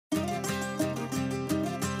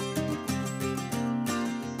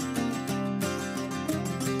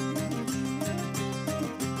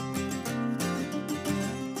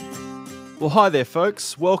Well, hi there,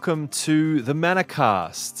 folks. Welcome to the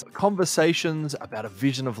Manacast, conversations about a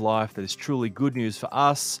vision of life that is truly good news for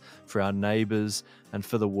us, for our neighbours, and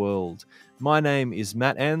for the world. My name is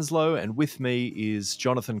Matt Anslow, and with me is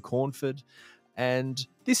Jonathan Cornford, and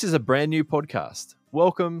this is a brand new podcast.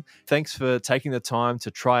 Welcome. Thanks for taking the time to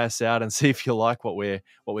try us out and see if you like what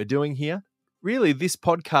we're doing here. Really, this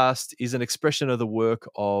podcast is an expression of the work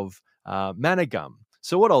of Managum.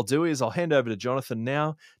 So what I'll do is I'll hand over to Jonathan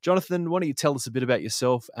now. Jonathan, why don't you tell us a bit about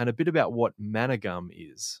yourself and a bit about what Managum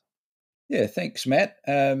is? Yeah, thanks, Matt.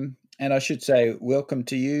 And I should say welcome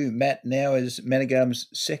to you, Matt, now as Managum's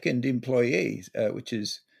second employee, which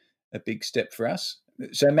is a big step for us.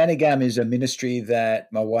 So Managum is a ministry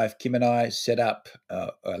that my wife Kim and I set up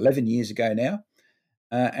 11 years ago now.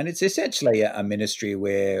 And it's essentially a ministry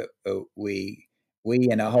where we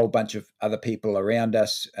and a whole bunch of other people around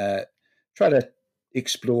us try to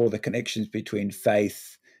explore the connections between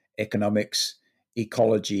faith, economics,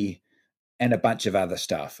 ecology, and a bunch of other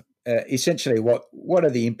stuff. Essentially, what are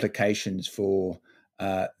the implications for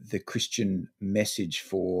the Christian message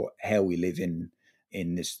for how we live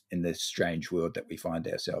in this strange world that we find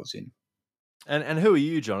ourselves in? And who are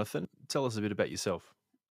you, Jonathan? Tell us a bit about yourself.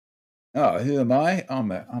 Oh, who am I?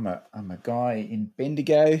 I'm a guy in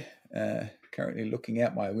Bendigo, currently looking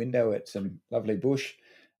out my window at some lovely bush.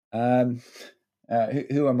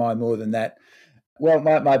 Who am I more than that? Well,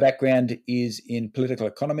 my background is in political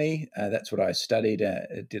economy. That's what I studied.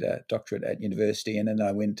 Did a doctorate at university, and then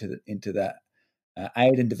I went into the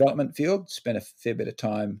aid and development field. Spent a fair bit of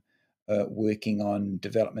time working on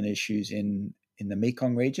development issues in the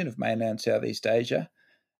Mekong region of mainland Southeast Asia,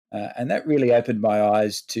 and that really opened my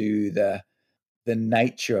eyes to the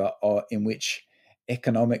nature in which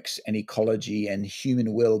economics and ecology and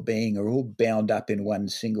human well-being are all bound up in one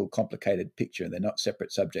single complicated picture. They're not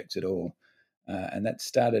separate subjects at all. And that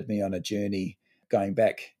started me on a journey going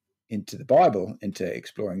back into the Bible, into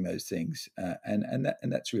exploring those things. And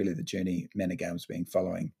that's really the journey Managum's been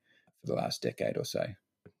following for the last decade or so.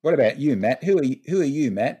 What about you, Matt? Who are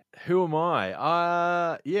you, Matt? Who am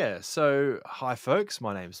I? So hi, folks.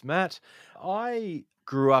 My name's Matt. I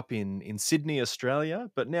grew up in Sydney, Australia,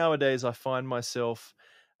 but nowadays I find myself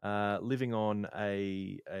living on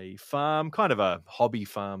a farm, kind of a hobby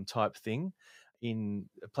farm type thing, in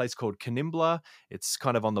a place called Canimbla. It's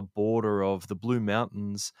kind of on the border of the Blue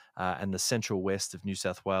Mountains and the central west of New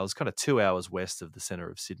South Wales, kind of 2 hours west of the centre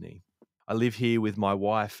of Sydney. I live here with my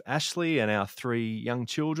wife, Ashley, and our 3 young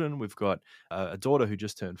children. We've got a daughter who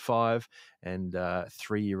just turned 5 and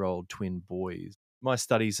 3-year-old twin boys. My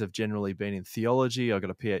studies have generally been in theology. I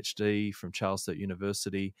got a PhD from Charles Sturt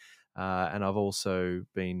University, and I've also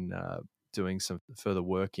been doing some further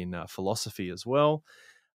work in philosophy as well.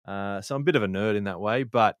 So I'm a bit of a nerd in that way,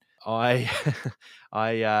 but I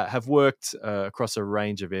have worked across a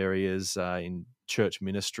range of areas in church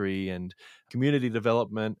ministry and community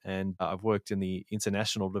development, and I've worked in the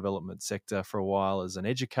international development sector for a while as an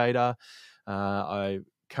educator. I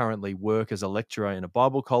currently work as a lecturer in a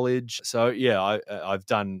Bible college. So yeah, I've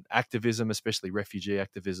done activism, especially refugee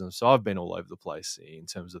activism. So I've been all over the place in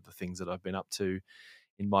terms of the things that I've been up to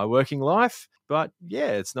in my working life. But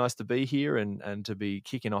yeah, it's nice to be here and to be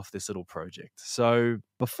kicking off this little project. So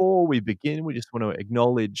before we begin, we just want to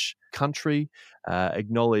acknowledge country,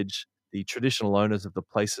 acknowledge the traditional owners of the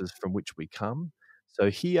places from which we come. So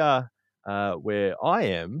here, where I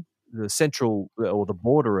am, the central or the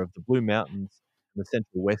border of the Blue Mountains in the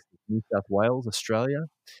central west of New South Wales, Australia,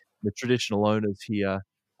 the traditional owners here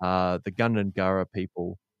are the Gundungurra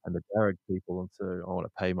people and the Darug people, and so I want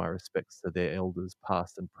to pay my respects to their elders,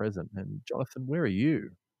 past and present. And Jonathan, where are you?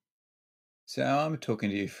 So I'm talking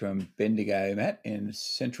to you from Bendigo, Matt, in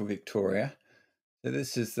central Victoria. So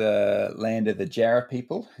this is the land of the Jarrah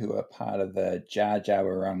people, who are part of the Dja Dja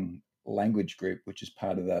Wurrung language group, which is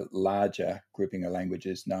part of the larger grouping of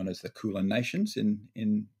languages known as the Kulin Nations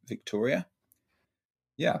in Victoria.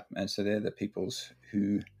 Yeah, and so they're the peoples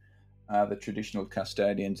who are the traditional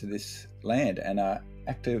custodians of this land and are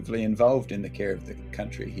actively involved in the care of the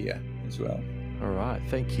country here as well. All right,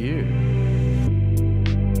 thank you.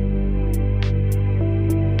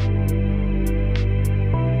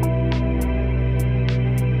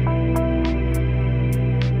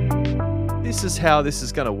 This is how this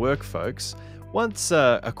is going to work, folks. Once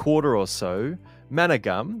a quarter or so,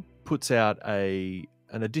 Managum puts out an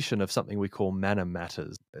edition of something we call Manna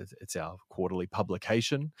Matters. It's our quarterly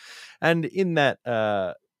publication, and in that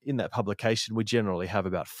publication, we generally have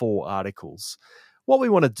about 4 articles. What we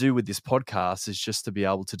want to do with this podcast is just to be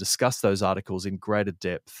able to discuss those articles in greater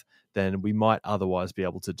depth than we might otherwise be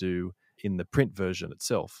able to do in the print version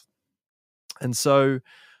itself. And so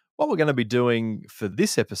What we're going to be doing for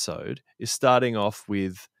this episode is starting off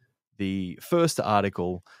with the first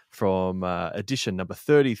article from edition number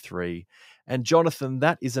 33. And Jonathan,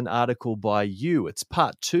 that is an article by you. It's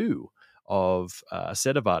part 2 of a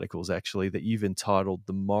set of articles, actually, that you've entitled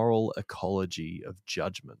The Moral Ecology of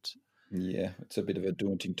Judgment. Yeah, it's a bit of a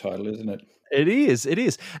daunting title, isn't it? It is. It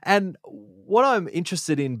is. And what I'm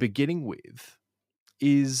interested in beginning with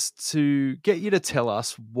is to get you to tell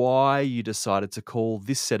us why you decided to call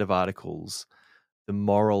this set of articles The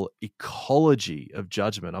Moral Ecology of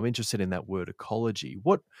Judgment. I'm interested in that word ecology.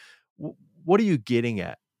 What are you getting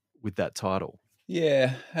at with that title?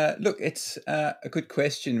 Yeah, look, it's a good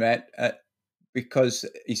question, Matt, because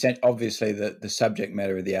obviously the subject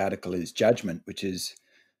matter of the article is judgment, which is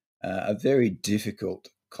a very difficult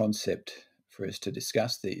concept for us to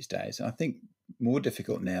discuss these days. And I think more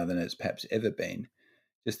difficult now than it's perhaps ever been.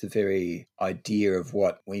 Just the very idea of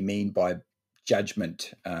what we mean by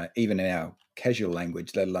judgment, even in our casual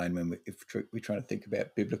language, let alone when if we're trying to think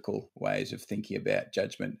about biblical ways of thinking about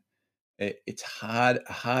judgment. It's a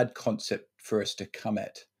hard concept for us to come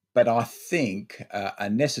at, but I think a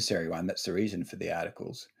necessary one. That's the reason for the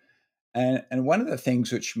articles. And one of the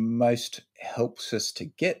things which most helps us to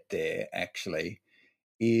get there actually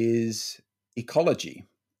is ecology.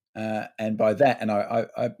 And by that, and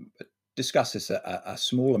I discuss this a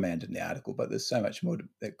small amount in the article, but there's so much more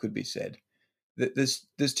that could be said.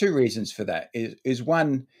 There's two reasons for that. Is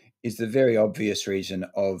one is the very obvious reason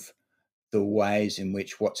of the ways in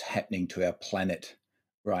which what's happening to our planet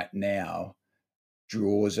right now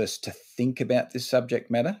draws us to think about this subject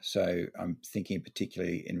matter. So I'm thinking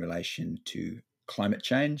particularly in relation to climate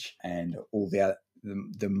change and all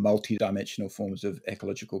the multi-dimensional forms of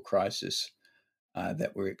ecological crisis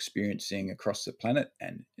that we're experiencing across the planet.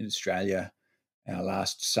 And in Australia, our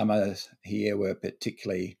last summers here were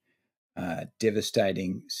particularly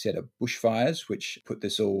devastating set of bushfires, which put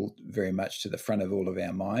this all very much to the front of all of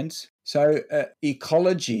our minds. So,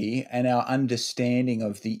 ecology and our understanding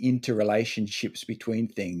of the interrelationships between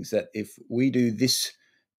things, that if we do this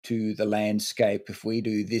to the landscape, if we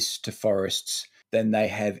do this to forests, then they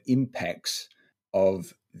have impacts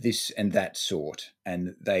of this and that sort,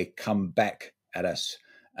 and they come back at us,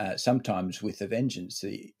 sometimes with a vengeance,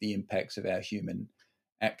 the impacts of our human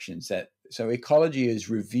actions. So ecology is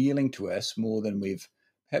revealing to us more than we've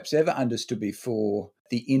perhaps ever understood before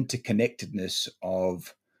the interconnectedness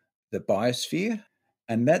of the biosphere.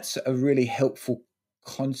 And that's a really helpful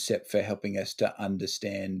concept for helping us to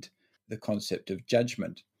understand the concept of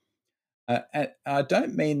judgment. And I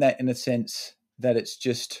don't mean that in a sense that it's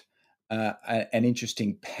just an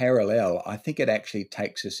interesting parallel. I think it actually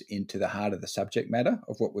takes us into the heart of the subject matter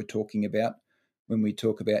of what we're talking about when we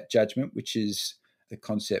talk about judgment, which is the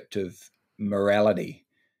concept of morality.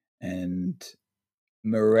 And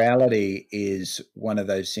morality is one of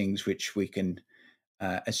those things which we can,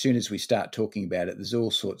 as soon as we start talking about it, there's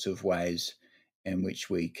all sorts of ways in which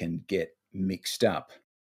we can get mixed up.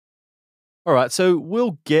 All right, so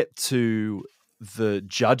we'll get to the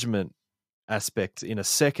judgment aspect in a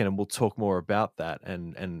second, and we'll talk more about that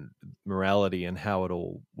and morality and how it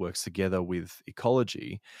all works together with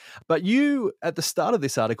ecology. But you, at the start of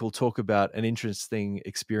this article, talk about an interesting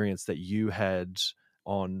experience that you had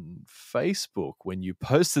on Facebook when you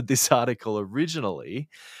posted this article originally,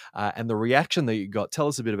 and the reaction that you got. Tell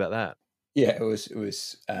us a bit about that. Yeah, it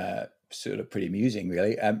was sort of pretty amusing,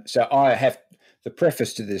 really. So I have the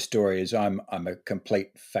preface to this story is I'm a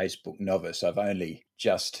complete Facebook novice. I've only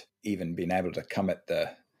just even been able to come at the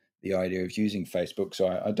idea of using Facebook, so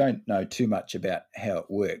I don't know too much about how it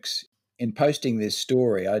works. In posting this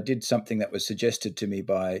story, I did something that was suggested to me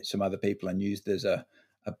by some other people and used. There's a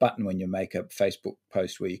button when you make a Facebook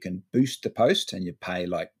post where you can boost the post, and you pay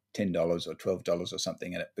like $10 or $12 or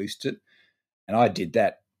something, and it boosts it. And I did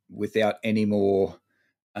that without any more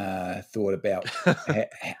thought about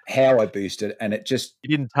how I boosted, and it just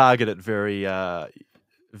You didn't target it very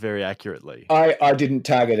accurately. I didn't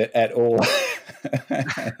target it at all.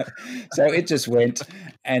 So it just went,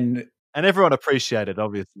 and everyone appreciated,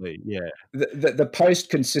 obviously. Yeah. The post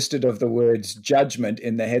consisted of the words judgment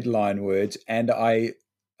in the headline words, and I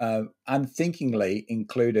unthinkingly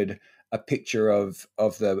included a picture of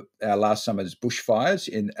our last summer's bushfires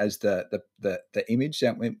as the image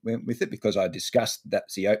that went with it, because I discussed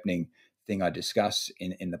that's the opening thing I discuss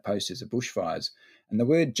in the post is the bushfires, and the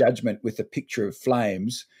word judgment with a picture of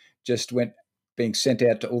flames just went being sent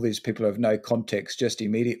out to all these people who have no context. Just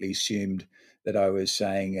immediately assumed that I was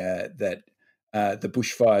saying that the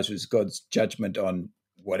bushfires was God's judgment on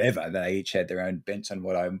whatever. They each had their own bents on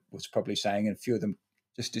what I was probably saying, and a few of them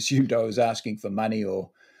just assumed I was asking for money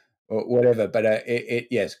or or whatever. But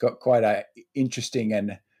yes, got quite a interesting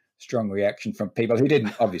and strong reaction from people who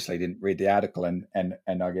obviously didn't read the article, and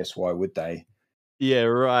I guess why would they? Yeah,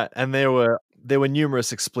 right. And there were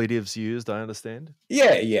numerous expletives used, I understand.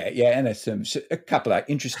 Yeah, and a couple of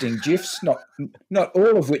interesting gifs, not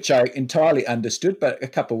all of which I entirely understood, but a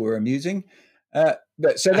couple were amusing.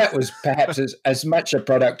 But so that was perhaps as much a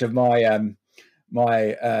product of my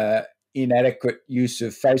inadequate use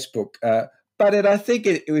of Facebook. But I think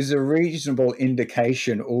it was a reasonable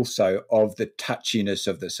indication also of the touchiness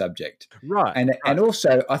of the subject. Right. And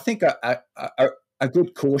also I think a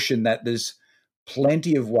good caution that there's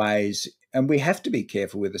plenty of ways, and we have to be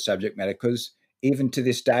careful with the subject matter, because even to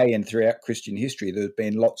this day and throughout Christian history, there's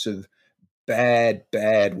been lots of bad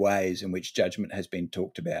ways in which judgment has been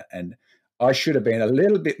talked about. And I should have been a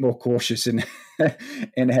little bit more cautious in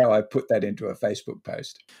how I put that into a Facebook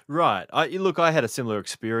post. Right. I had a similar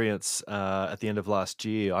experience at the end of last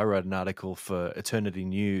year. I wrote an article for Eternity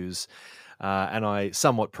News, and I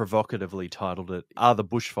somewhat provocatively titled it, "Are the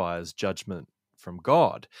Bushfires Judgment from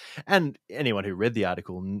God?" And anyone who read the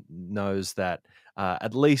article knows that,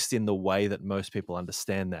 at least in the way that most people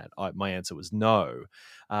understand that, my answer was no.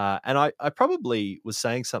 And I probably was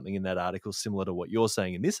saying something in that article similar to what you're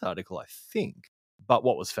saying in this article, I think. But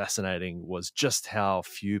what was fascinating was just how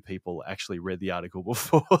few people actually read the article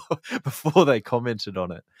before they commented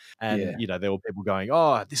on it. And, Yeah. there were people going,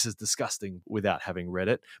 "Oh, this is disgusting," without having read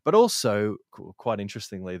it. But also, quite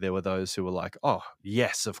interestingly, there were those who were like, "Oh,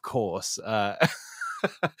 yes, of course." And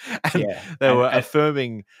they were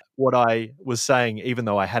affirming what I was saying, even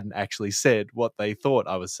though I hadn't actually said what they thought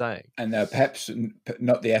I was saying. And perhaps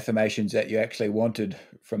not the affirmations that you actually wanted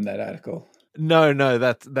from that article. No,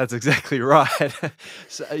 that's exactly right.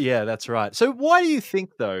 So, yeah, that's right. So why do you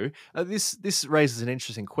think, though, this raises an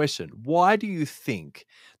interesting question. Why do you think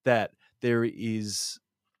that there is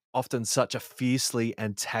often such a fiercely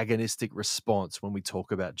antagonistic response when we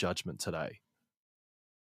talk about judgment today?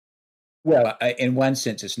 Well, in one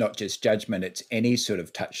sense, it's not just judgment; it's any sort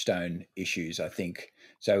of touchstone issues, I think.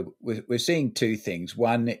 So we're seeing two things.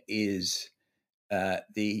 One is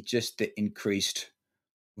the increased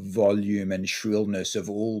volume and shrillness of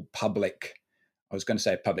all public. I was going to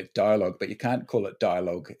say public dialogue, but you can't call it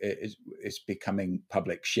dialogue. It's becoming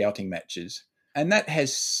public shouting matches, and that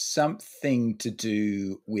has something to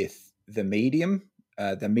do with the medium,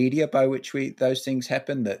 the media by which those things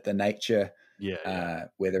happen. That the nature. Yeah.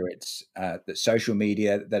 Whether it's the social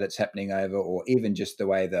media that it's happening over, or even just the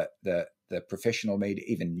way that the professional media,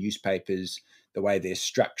 even newspapers, the way they're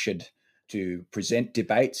structured to present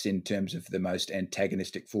debates in terms of the most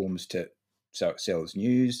antagonistic forms so it sells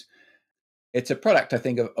news. It's a product, I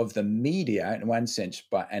think, of the media in one sense,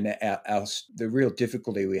 but the real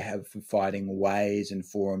difficulty we have for finding ways and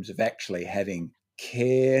forums of actually having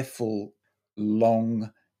careful,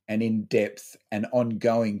 long, and in-depth and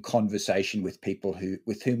ongoing conversation with people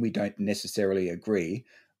with whom we don't necessarily agree,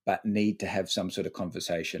 but need to have some sort of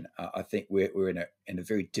conversation. I think we're in a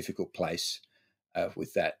very difficult place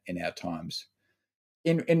with that in our times.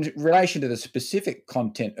 In relation to the specific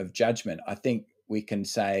content of judgment, I think we can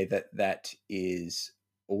say that is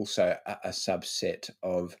also a subset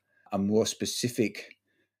of a more specific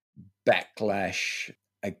backlash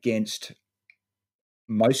against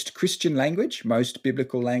most Christian language, most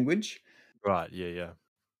biblical language. Right. Yeah.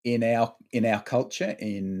 In our culture,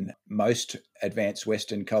 in most advanced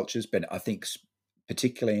Western cultures, but I think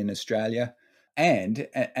particularly in Australia, and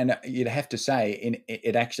you'd have to say,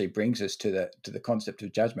 it actually brings us to the concept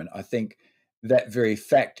of judgment. I think that very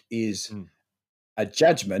fact is a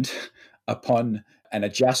judgment upon a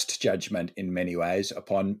just judgment in many ways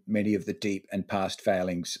upon many of the deep and past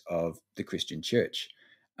failings of the Christian church,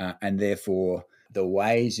 and therefore the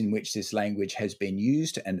ways in which this language has been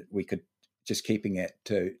used, and we could just keeping it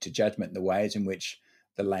to judgment, the ways in which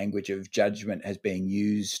the language of judgment has been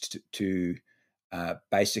used to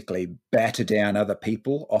basically batter down other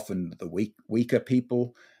people, often the weaker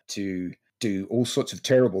people, to do all sorts of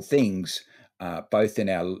terrible things, both in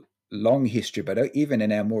our long history, but even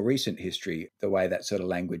in our more recent history, the way that sort of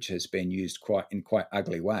language has been used in quite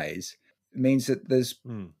ugly ways means that there's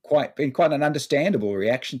been quite an understandable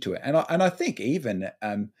reaction to it. And I think even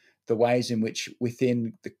the ways in which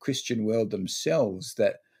within the Christian world themselves,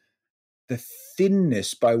 that the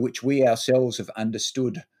thinness by which we ourselves have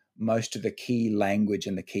understood most of the key language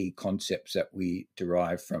and the key concepts that we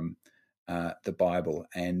derive from the Bible,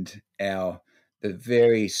 and the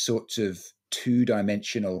very sorts of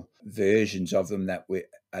two-dimensional versions of them that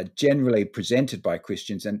are generally presented by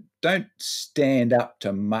Christians and don't stand up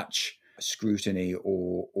to much scrutiny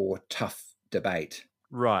or tough debate.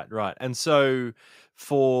 Right, right. And so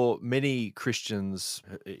for many Christians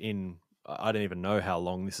in I don't even know how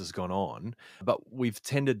long this has gone on, but we've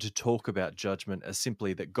tended to talk about judgment as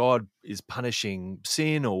simply that God is punishing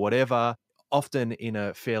sin or whatever, often in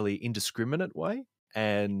a fairly indiscriminate way.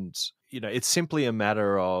 And, it's simply a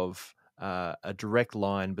matter of a direct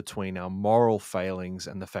line between our moral failings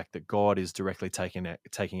and the fact that God is directly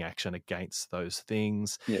taking action against those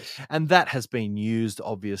things. Yes. And that has been used,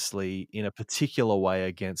 obviously, in a particular way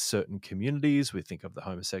against certain communities. We think of the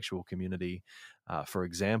homosexual community, for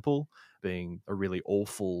example, being a really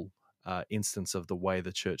awful instance of the way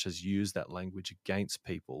the church has used that language against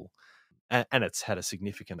people. And it's had a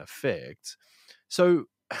significant effect. So,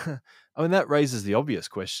 I mean, that raises the obvious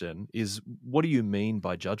question is, what do you mean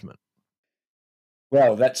by judgment?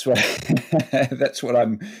 Well, that's what that's what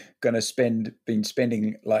I'm going to been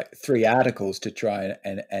spending like 3 articles to try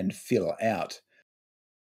and fill out.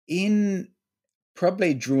 In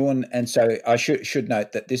Probably drawn, and so I should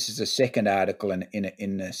note that this is a second article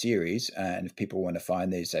in a series, and if people want to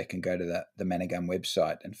find these, they can go to the Manigum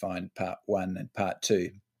website and find part one and part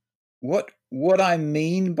two. What I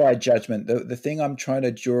mean by judgment, the thing I'm trying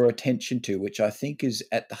to draw attention to, which I think is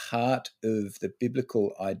at the heart of the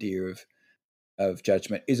biblical idea of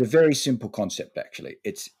judgment, is a very simple concept. Actually,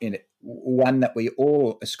 it's in one that we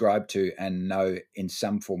all ascribe to and know in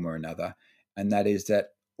some form or another, and that is that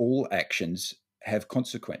all actions have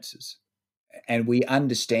consequences. And we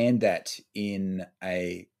understand that in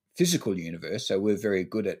a physical universe. So we're very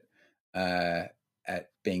good at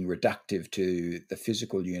being reductive to the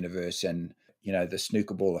physical universe, and the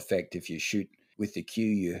snooker ball effect. If you shoot with the cue,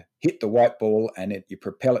 you hit the white ball and you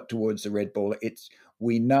propel it towards the red ball.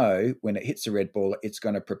 We know when it hits the red ball, it's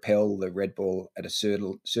going to propel the red ball at a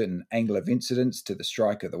certain angle of incidence to the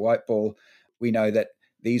strike of the white ball. We know that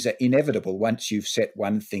these are inevitable. Once you've set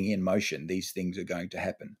one thing in motion, these things are going to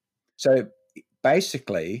happen. So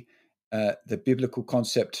basically, the biblical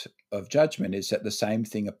concept of judgment is that the same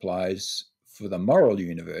thing applies for the moral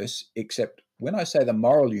universe, except when I say the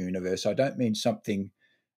moral universe, I don't mean something,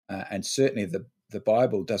 and certainly the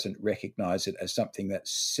Bible doesn't recognize it as something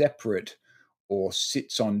that's separate or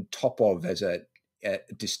sits on top of as a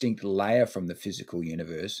distinct layer from the physical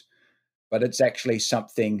universe, but it's actually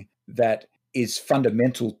something that is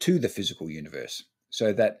fundamental to the physical universe.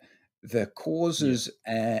 So that the Yeah. causes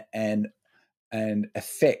and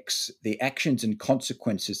effects, the actions and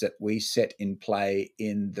consequences that we set in play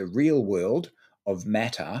in the real world of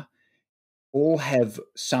matter, all have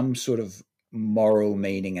some sort of moral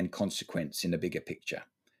meaning and consequence in the bigger picture.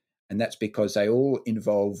 And that's because they all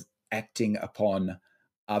involve acting upon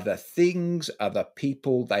other things, other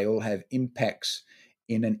people. They all have impacts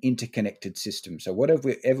in an interconnected system. So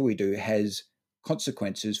whatever we do has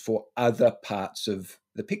consequences for other parts of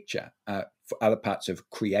the picture, for other parts of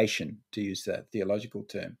creation, to use the theological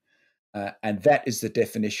term. And that is the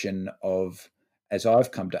definition of, as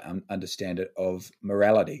I've come to understand it, of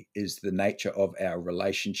morality, is the nature of our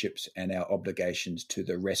relationships and our obligations to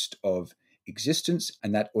the rest of existence.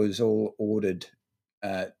 And that was all ordered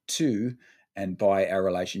to and by our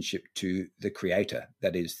relationship to the Creator.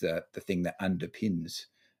 That is the thing that underpins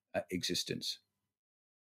existence,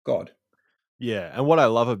 God. Yeah. And what I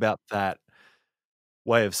love about that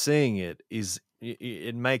way of seeing it is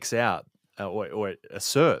it makes out or it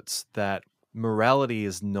asserts that morality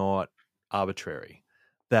is not arbitrary,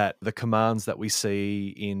 that the commands that we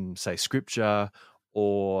see in, say, scripture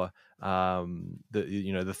or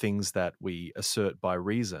the things that we assert by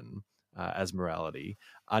reason as morality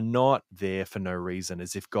are not there for no reason,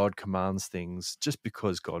 as if God commands things just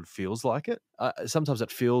because God feels like it. Sometimes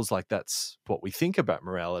it feels like that's what we think about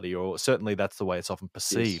morality, or certainly that's the way it's often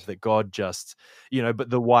perceived, Yes. that God just, but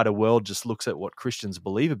the wider world just looks at what Christians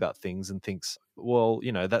believe about things and thinks, well,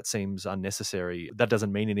 that seems unnecessary. That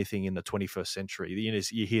doesn't mean anything in the 21st century.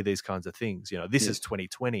 You hear these kinds of things, this is Yes.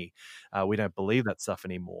 2020. We don't believe that stuff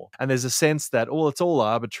anymore. And there's a sense that, oh, it's all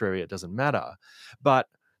arbitrary. It doesn't matter. But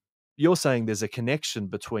you're saying there's a connection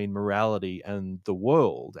between morality and the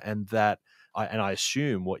world, and that I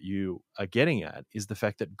assume what you are getting at is the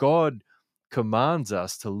fact that God commands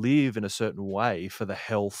us to live in a certain way for the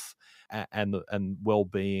health and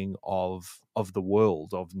well-being of the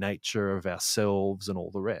world, of nature, of ourselves, and all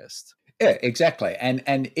the rest. Yeah, exactly.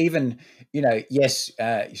 And even, yes,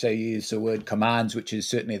 so you use the word commands, which is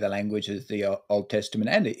certainly the language of the Old Testament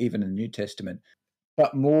and even in the New Testament.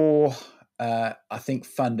 But more, I think,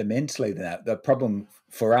 fundamentally than that, the problem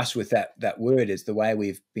for us with that word is the way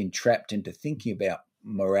we've been trapped into thinking about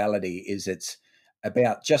morality is it's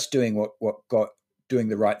about just doing what God, doing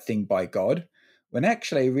the right thing by God, when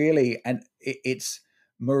actually, really, and it's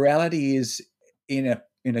morality is. in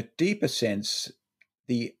a deeper sense,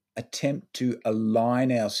 the attempt to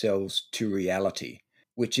align ourselves to reality,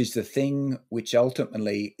 which is the thing which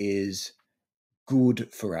ultimately is good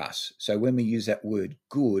for us. So when we use that word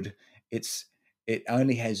good, it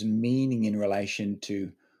only has meaning in relation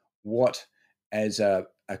to what, as a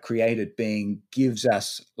created being, gives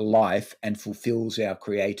us life and fulfills our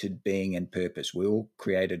created being and purpose. We're all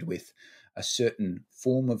created with a certain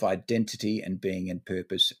form of identity and being and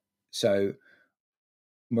purpose. So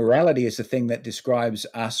morality is the thing that describes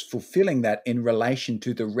us fulfilling that in relation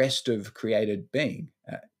to the rest of created being,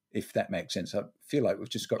 if that makes sense. I feel like we've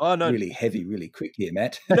just got Oh, no. really heavy really quick here,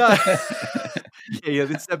 Matt. No. Yeah,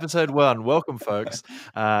 this is episode 1. Welcome, folks,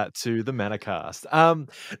 to the Manacast.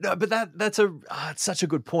 No, but that's it's such a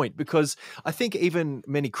good point, because I think even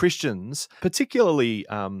many Christians, particularly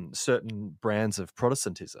certain brands of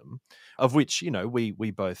Protestantism, of which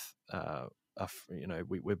we both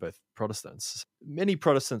we're both Protestants. Many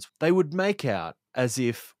Protestants, they would make out as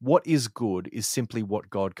if what is good is simply what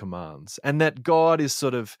God commands, and that God is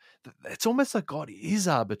it's almost like God is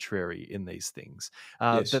arbitrary in these things.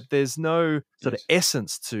 Yes. That there's no sort of Yes.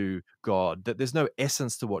 essence to God, that there's no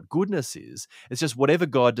essence to what goodness is. It's just whatever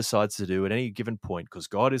God decides to do at any given point, because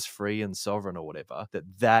God is free and sovereign or whatever,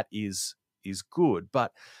 that is good.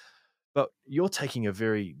 But you're taking a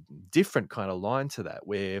very different kind of line to that,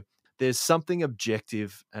 where there's something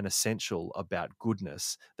objective and essential about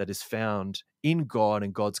goodness that is found in God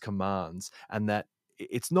and God's commands, and that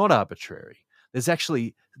it's not arbitrary. There's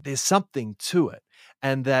something to it,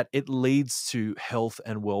 and that it leads to health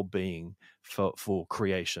and well-being for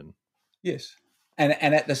creation. Yes. And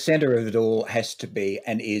at the center of it all has to be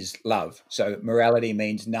and is love. So morality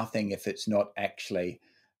means nothing if it's not actually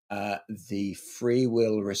the free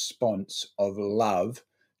will response of love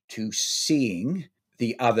to seeing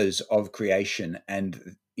the others of creation,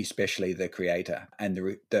 and especially the creator, and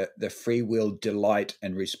the free will delight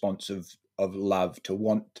and response of love to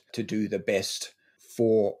want to do the best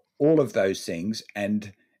for all of those things.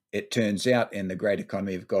 And it turns out in the great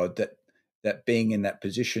economy of God that being in that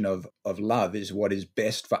position of love is what is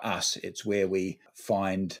best for us. It's where we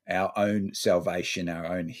find our own salvation, our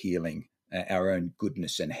own healing, our own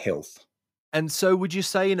goodness and health. And so would you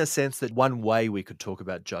say, in a sense, that one way we could talk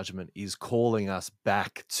about judgment is calling us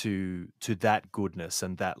back to that goodness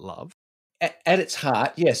and that love? At its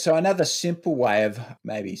heart, yes. So another simple way of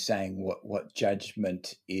maybe saying what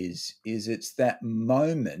judgment is it's that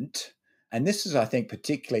moment. And this is, I think,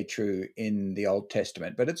 particularly true in the Old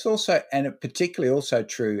Testament, but it's also, and particularly also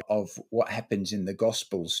true of what happens in the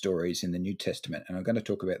gospel stories in the New Testament. And I'm going to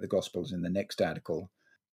talk about the gospels in the next article.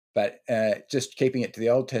 But just keeping it to the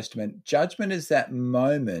Old Testament, judgment is that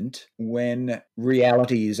moment when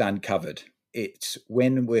reality is uncovered. It's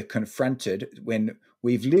when we're confronted, when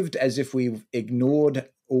we've lived as if we've ignored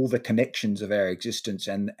all the connections of our existence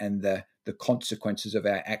and the consequences of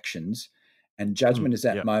our actions. And judgment is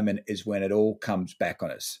that Yeah. moment is when it all comes back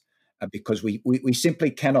on us, because we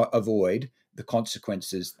simply cannot avoid the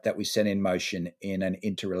consequences that we set in motion in an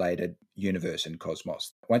interrelated universe and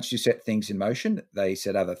cosmos. Once you set things in motion, they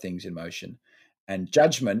set other things in motion. And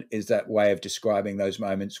judgment is that way of describing those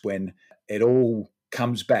moments when it all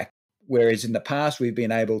comes back. Whereas in the past, we've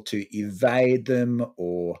been able to evade them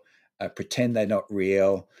or pretend they're not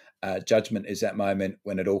real. Judgment is that moment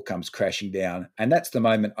when it all comes crashing down. And that's the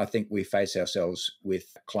moment I think we face ourselves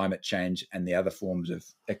with climate change and the other forms of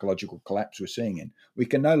ecological collapse we're seeing in. We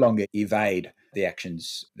can no longer evade the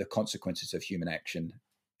actions, the consequences of human action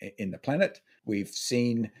in the planet. We've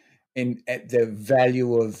seen the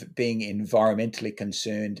value of being environmentally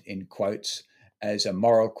concerned, in quotes, as a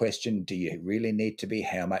moral question. Do you really need to be?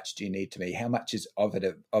 How much do you need to be? How much is of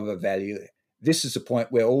a value? This is the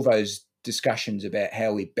point where all those discussions about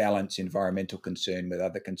how we balance environmental concern with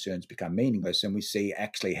other concerns become meaningless, and we see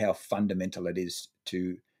actually how fundamental it is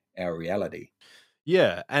to our reality.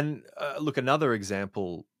 Yeah, and look, another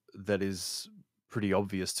example that is pretty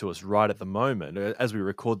obvious to us right at the moment, as we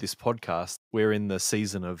record this podcast, we're in the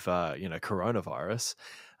season of coronavirus,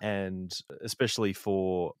 and especially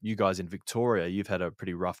for you guys in Victoria, you've had a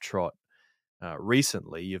pretty rough trot.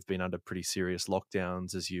 Recently, you've been under pretty serious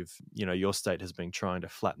lockdowns as your state has been trying to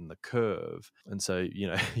flatten the curve. And so,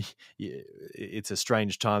 it's a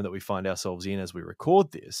strange time that we find ourselves in as we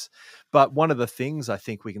record this. But one of the things I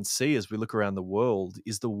think we can see as we look around the world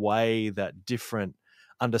is the way that different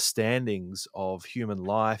understandings of human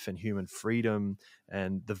life and human freedom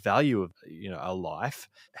and the value of a life,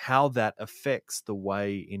 how that affects the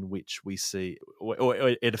way in which we see, or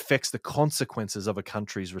it affects the consequences of a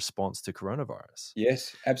country's response to coronavirus.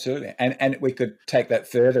 Yes, absolutely. And we could take that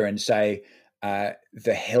further and say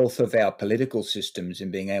the health of our political systems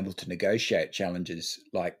in being able to negotiate challenges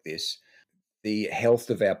like this, the health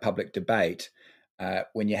of our public debate.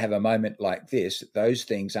 When you have a moment like this, those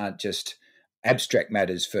things aren't just abstract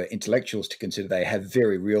matters for intellectuals to consider. They have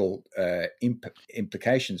very real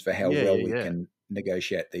implications for how Yeah, well yeah, we yeah. can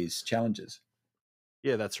negotiate these challenges.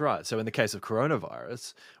 Yeah, that's right. So, in the case of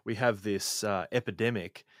coronavirus, we have this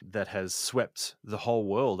epidemic that has swept the whole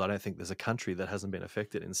world. I don't think there's a country that hasn't been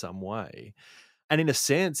affected in some way. And in a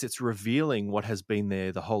sense, it's revealing what has been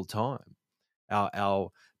there the whole time. Our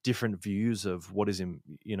different views of what is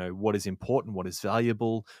what is important, what is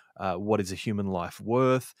valuable, what is a human life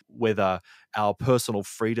worth, whether our personal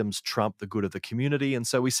freedoms trump the good of the community. And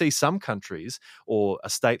so we see some countries, or a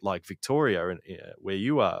state like Victoria, where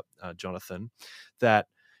you are, Jonathan, that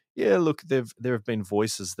yeah, look, there have been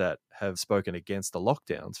voices that have spoken against the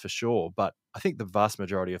lockdowns for sure, but I think the vast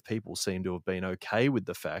majority of people seem to have been okay with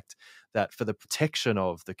the fact that for the protection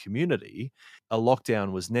of the community, a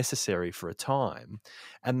lockdown was necessary for a time,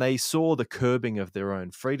 and they saw the curbing of their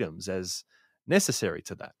own freedoms as necessary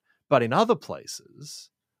to that. But in other places,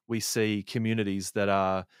 we see communities that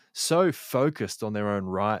are so focused on their own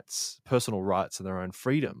rights, personal rights, and their own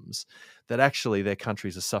freedoms that actually their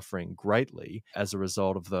countries are suffering greatly as a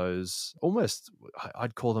result of those almost,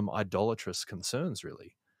 I'd call them idolatrous concerns,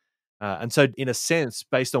 really. And so, in a sense,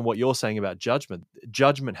 based on what you're saying about judgment,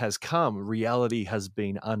 judgment has come, reality has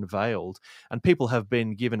been unveiled, and people have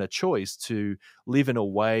been given a choice to live in a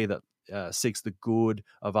way that seeks the good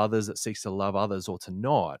of others, that seeks to love others, or to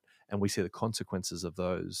not. And we see the consequences of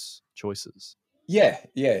those choices. Yeah,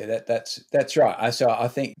 that's right. So I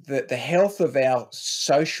think that the health of our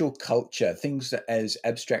social culture, things that as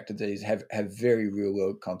abstract as these, have very real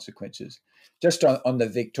world consequences. Just on the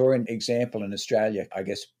Victorian example in Australia, I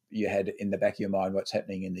guess you had in the back of your mind what's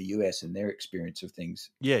happening in the US and their experience of things.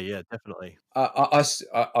 Yeah, yeah, definitely. I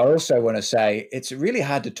also want to say it's really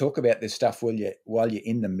hard to talk about this stuff while you're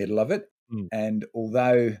in the middle of it. Mm. And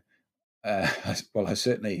although well, I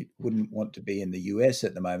certainly wouldn't want to be in the US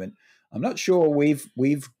at the moment. I'm not sure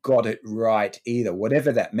we've got it right either,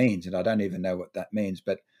 whatever that means, and I don't even know what that means.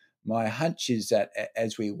 But my hunch is that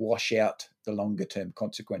as we wash out the longer term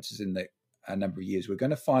consequences in a number of years, we're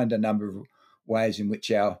going to find a number of ways in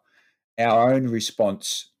which our own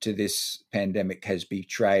response to this pandemic has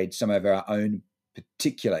betrayed some of our own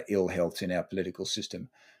particular ill health in our political system.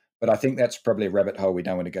 But I think that's probably a rabbit hole we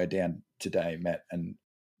don't want to go down today, Matt. And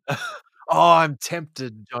Oh, I'm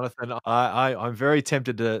tempted, Jonathan. I'm very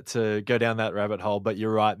tempted to go down that rabbit hole, but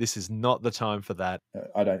you're right. This is not the time for that.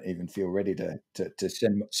 I don't even feel ready to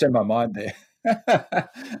send my mind there.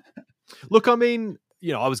 Look, I mean,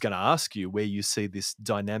 I was going to ask you where you see this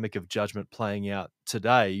dynamic of judgment playing out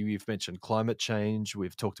today. You've mentioned climate change.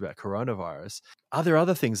 We've talked about coronavirus. Are there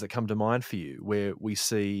other things that come to mind for you where we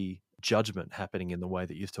see judgment happening in the way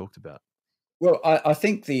that you've talked about? Well, I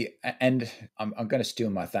think and I'm going to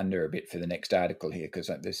steal my thunder a bit for the next article here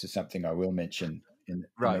because this is something I will mention in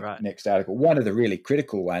Right, the right. next article. One of the really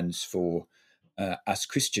critical ones for us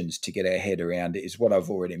Christians to get our head around is what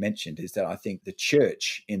I've already mentioned, is that I think the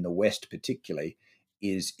church in the West particularly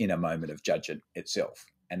is in a moment of judgment itself.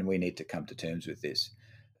 And we need to come to terms with this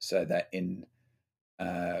so that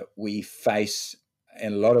we face,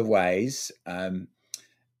 in a lot of ways,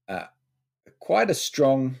 quite a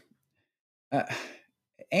strong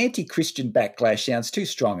anti-Christian backlash. Sounds too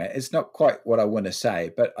strong. It's not quite what I want to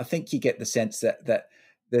say, but I think you get the sense that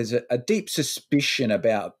there's a deep suspicion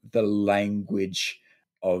about the language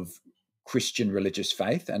of Christian religious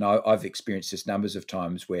faith, and I've experienced this numbers of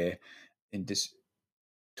times where, in just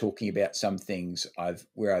talking about some things,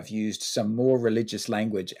 where I've used some more religious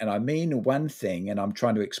language, and I mean one thing, and I'm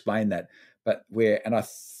trying to explain that, but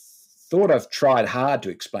thought I've tried hard to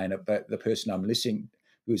explain it, but the person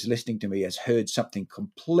who's listening to me has heard something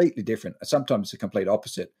completely different, sometimes the complete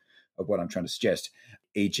opposite of what I'm trying to suggest,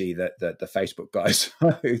 e.g. the Facebook guys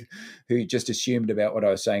who just assumed about what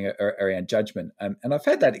I was saying around judgment. And I've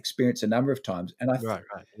had that experience a number of times. Right, right.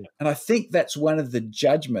 Yeah. And I think that's one of the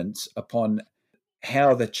judgments upon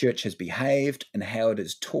how the church has behaved and how it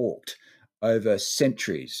has talked over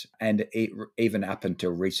centuries, and even up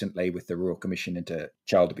until recently with the Royal Commission into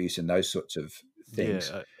child abuse and those sorts of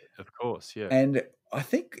things. Yeah, of course. Yeah. And I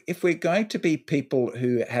think if we're going to be people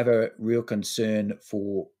who have a real concern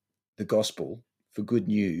for the gospel, for good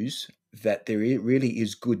news, that there really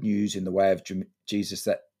is good news in the way of Jesus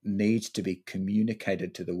that needs to be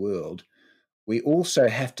communicated to the world, we also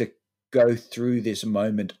have to go through this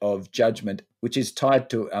moment of judgment, which is tied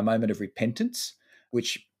to a moment of repentance,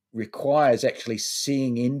 which requires actually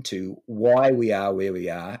seeing into why we are where we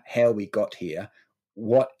are, how we got here,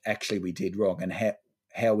 what actually we did wrong and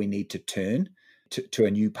how we need to turn to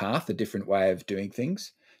a new path, a different way of doing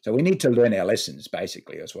things. So we need to learn our lessons,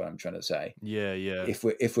 basically, is what I'm trying to say. Yeah, yeah. If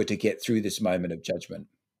we're to get through this moment of judgment.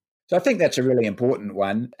 So I think that's a really important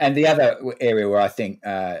one. And the other area where I think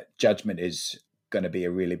judgment is going to be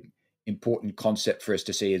a really important concept for us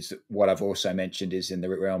to see is what I've also mentioned is in the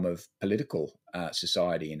realm of political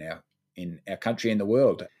society in our country and the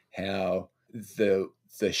world, how the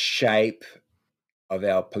shape of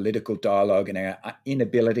our political dialogue and our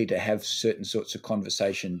inability to have certain sorts of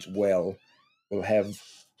conversations will have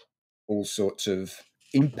all sorts of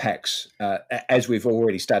impacts, as we've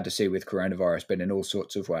already started to see with coronavirus, but in all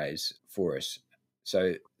sorts of ways for us.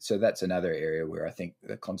 So that's another area where I think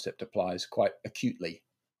the concept applies quite acutely.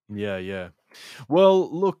 Yeah, yeah. Well,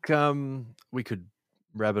 look, we could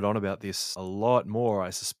rabbit on about this a lot more, I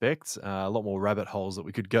suspect. A lot more rabbit holes that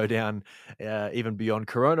we could go down even beyond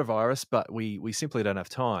coronavirus, but we simply don't have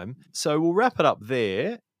time. So we'll wrap it up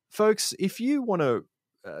there. Folks, if you want to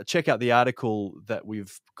check out the article that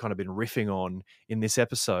we've kind of been riffing on in this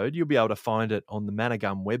episode, you'll be able to find it on the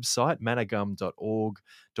Managum website,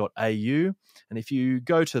 managum.org.au. And if you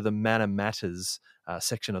go to the Manna Matters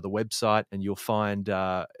section of the website, and you'll find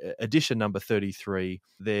edition number 33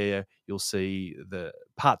 there. You'll see the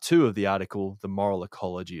part 2 of the article, The Moral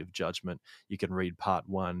Ecology of Judgment. You can read part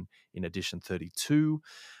 1 in edition 32.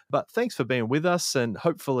 But thanks for being with us, and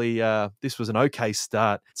hopefully this was an okay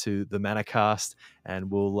start to the Manacast, and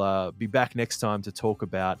we'll be back next time to talk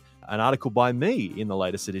about an article by me in the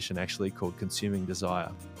latest edition, actually, called Consuming Desire.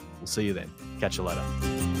 We'll see you then. Catch you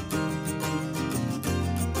later.